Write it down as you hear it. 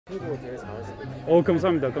한국어 되게 잘하시거든요.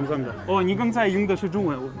 감사합니다, 감사합니다.你刚才用的是中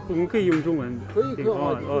文，我们可以用中文。可以，是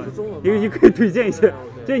中文。你可以推荐一下，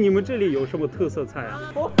这你们这里有什么特色菜啊？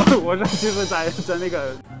我是就是在那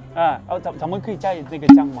个咱们可以加那个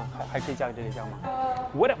酱吗？还可以加这个酱吗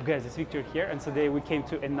？What up, guys? It's Victor here, and today we came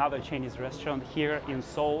to another Chinese restaurant here in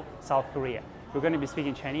Seoul, South Korea. We're going to be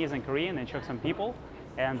speaking Chinese and Korean and check some people,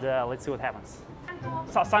 and let's see what happens.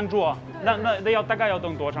 三桌，那要大概要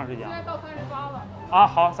等多长时间？现在到38了。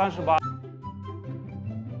好，38。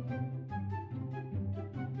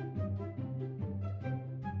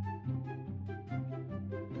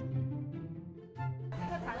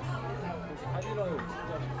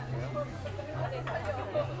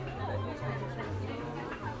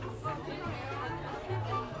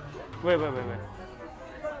喂。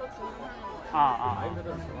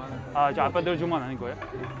저 아빠들 주문하는 거예요?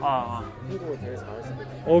 한국어 되게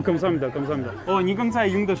잘하시거든요. 감사합니다, 감사합니다. 你刚才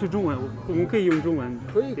用的是中文，我们可以用中文。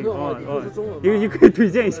可以，是中文。你可以推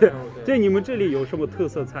荐一下，这你们这里有什么特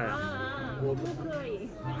色菜啊？我不可以。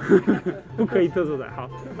不可以特色菜，好。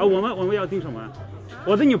我们要订什么？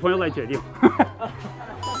我的女朋友来决定。中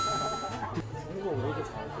国我也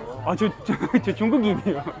잘하세요。就中国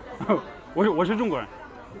인이에요。我是中国人。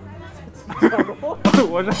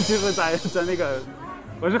我是就是在那个，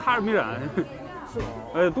我是哈尔滨人。是吗？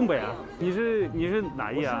东北啊。你是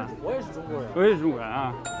哪里啊？我也是中国人。我也是中国人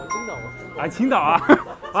啊。我青岛，我是中国人。青岛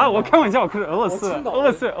啊！我开玩笑，我是俄罗斯人，俄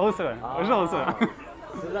罗斯人，我是俄罗斯人。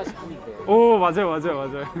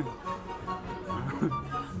맞아요。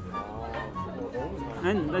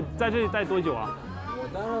那在这里待多久啊？我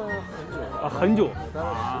待了很久。很久。我待了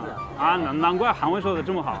10年。难怪韩文说的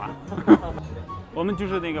这么好啊。我们就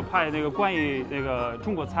是那个拍那个关于那个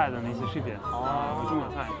中国菜的那些视频。中国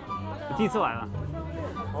菜。第一次来了。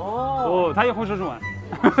他也会说中文。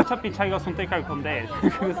어차피 자기가 선택할 건데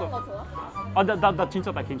그래서 나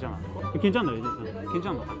진짜 다 괜찮아. 괜찮아.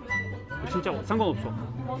 진짜 상관없어.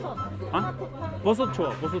 버섯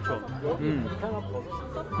좋아.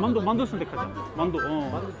 만두 선택하자. 만두.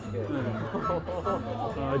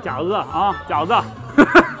 饺子饺子。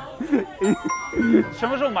什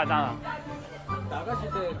么时候买单啊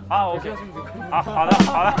나가실 때 OK。好的。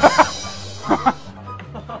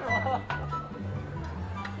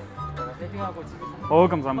세팅하고 집에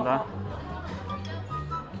감사합니다.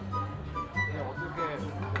 어떻게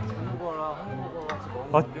중국어랑 한국어 같이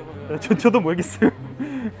먹는 저도 모르겠어요.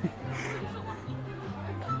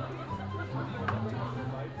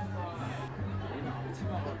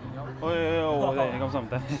 네,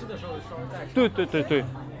 감사합니다. 对，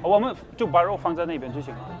我们就把肉放在那边就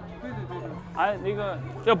行了。那个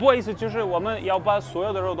不好意思，就是我们要把所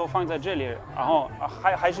有的肉都放在这里，然后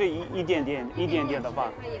还是一点点的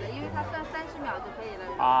放。可以了，因为它算30秒就可以了。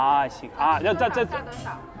行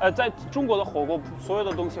要在中国的火锅，所有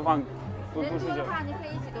的东西放，不是这。人多的话，你可以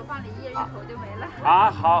一起都放里，一人一口就没了。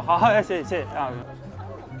好，谢谢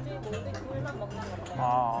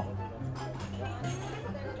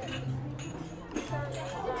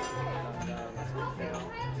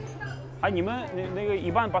你们那个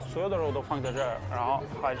一般把所有的肉都放在这儿，然后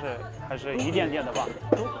还是一点点的放。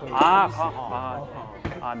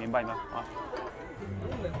好，明白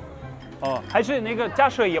还是那个加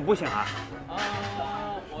水也不行啊？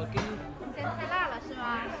我给你。这太辣了是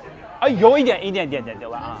吗？有一点对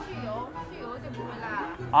吧？去油就不会辣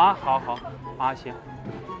了。好，行。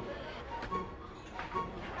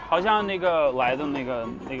好像那个来的那个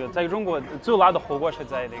在中国最辣的火锅是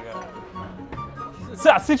在那个。是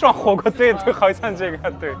啊，Sichuan火锅，对，好像这个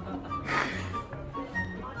对。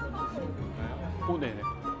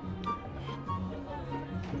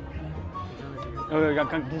네.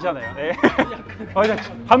 약간 괜찮아요.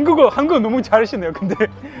 한국어 너무 잘하시네요. 근데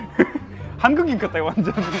한국인 같아요,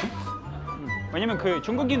 완전. 왜냐면 그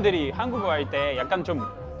중국인들이 한국어 할 때 약간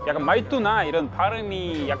말투나 이런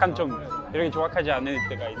발음이 약간 좀 이렇게 정확하지 않을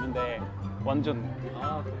때가 있는데 완전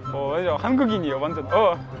완전 한국인이에요, 완전.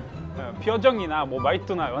 표정이나 뭐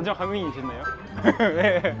말투나 완전 한국인이시네요.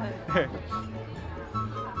 네.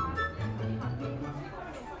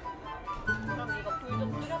 그럼 이거 불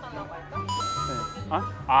좀 줄여달라고 할까?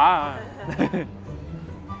 네.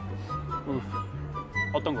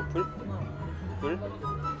 어떤 거? 불?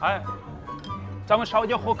 咱们烧一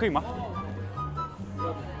点火可以吗？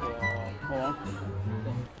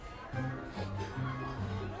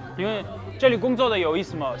因为这里工作的有意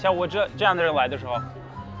思吗？像我这样的人来的时候。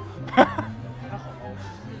还好吧，我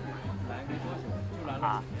来没多久，就来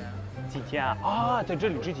了几天啊？在这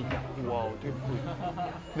里这几天，哇，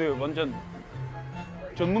对，完全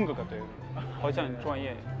전문가 같아요，好像专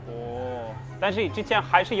业哦。但是之前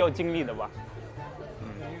还是有经历的吧？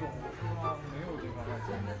没有这方面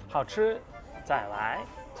经历。好吃，再来，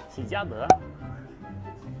喜家德。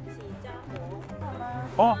喜家德，好吗？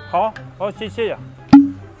哦，好，好，谢谢。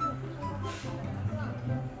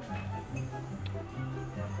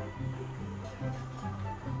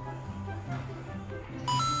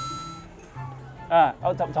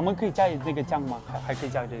咱们可以加这个酱吗？还可以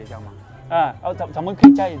加这个酱吗？咱们可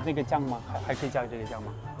以加这个酱吗？还可以加这个酱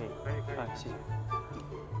吗？谢谢。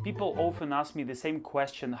People often ask me the same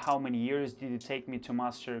question: how many years did it take me to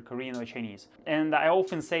master Korean or Chinese? And I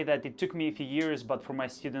often say that it took me a few years, but for my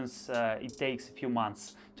students, it takes a few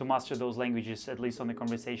months to master those languages, at least on the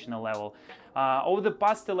conversational level. Over the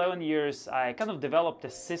past 11 years, I kind of developed a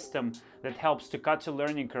system that helps to cut the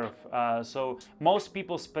learning curve. So most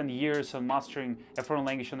people spend years on mastering a foreign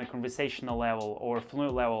language on a conversational level or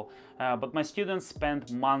fluent level, but my students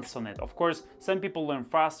spend months on it. Of course, some people learn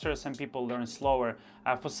faster, some people learn slower.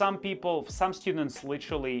 For some people, some students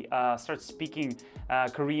literally start speaking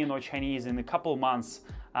Korean or Chinese in a couple months.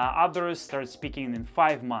 Others start speaking in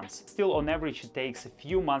 5 months. Still, on average, it takes a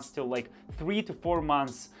few months, till like 3 to 4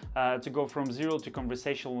 months to go from zero to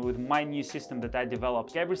conversational with my new system that I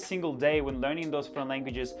developed. Every single day when learning those foreign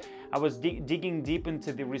languages, I was digging deep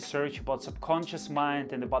into the research about subconscious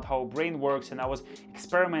mind and about how brain works, and I was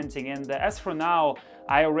experimenting. And as for now,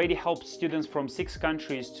 I already helped students from 6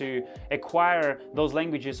 countries to acquire those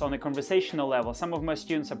languages on a conversational level. Some of my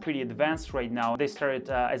students are pretty advanced right now. They started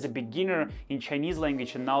as a beginner in Chinese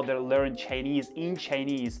language, and now they learn Chinese in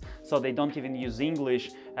Chinese, so they don't even use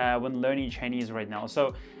English when learning Chinese right now.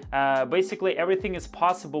 So basically everything is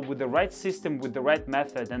possible with the right system, with the right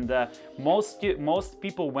method. And most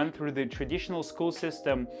people went through the traditional school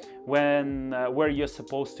system where you're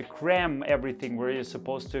supposed to cram everything, where you're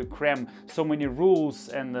supposed to cram so many rules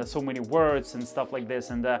and so many words and stuff like this.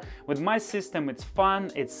 And with my system, it's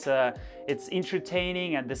fun, it's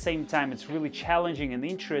entertaining, at the same time it's really challenging and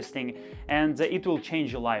interesting, and it will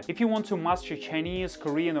change your life. If you want to master Chinese,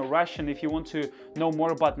 Korean or Russian, if you want to know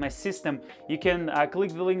more about my system, you can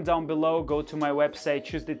click the link down below, go to my website,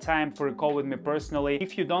 choose the time for a call with me personally.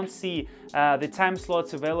 If you don't see the time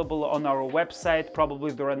slots available on our website,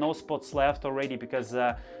 probably there are no spots left already, because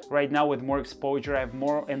right now with more exposure, I have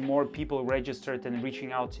more and more people registered and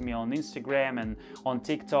reaching out to me on Instagram and on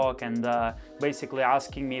TikTok, and basically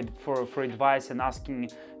asking me for advice and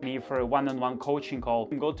asking me for a one-on-one coaching call.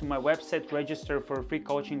 Go to my website, register for a free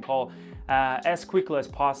coaching call as quickly as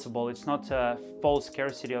possible. It's not a false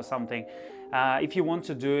scarcity or something. If you want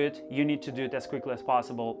to do it, you need to do it as quickly as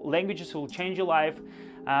possible. Languages will change your life.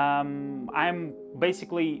 I'm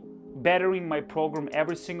basically bettering my program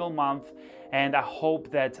every single month, and I hope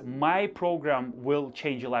that my program will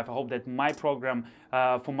change your life. I hope that my program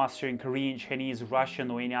for mastering Korean, Chinese,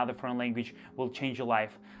 Russian, or any other foreign language will change your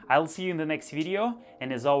life. I'll see you in the next video,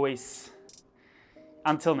 and as always,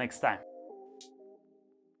 until next time.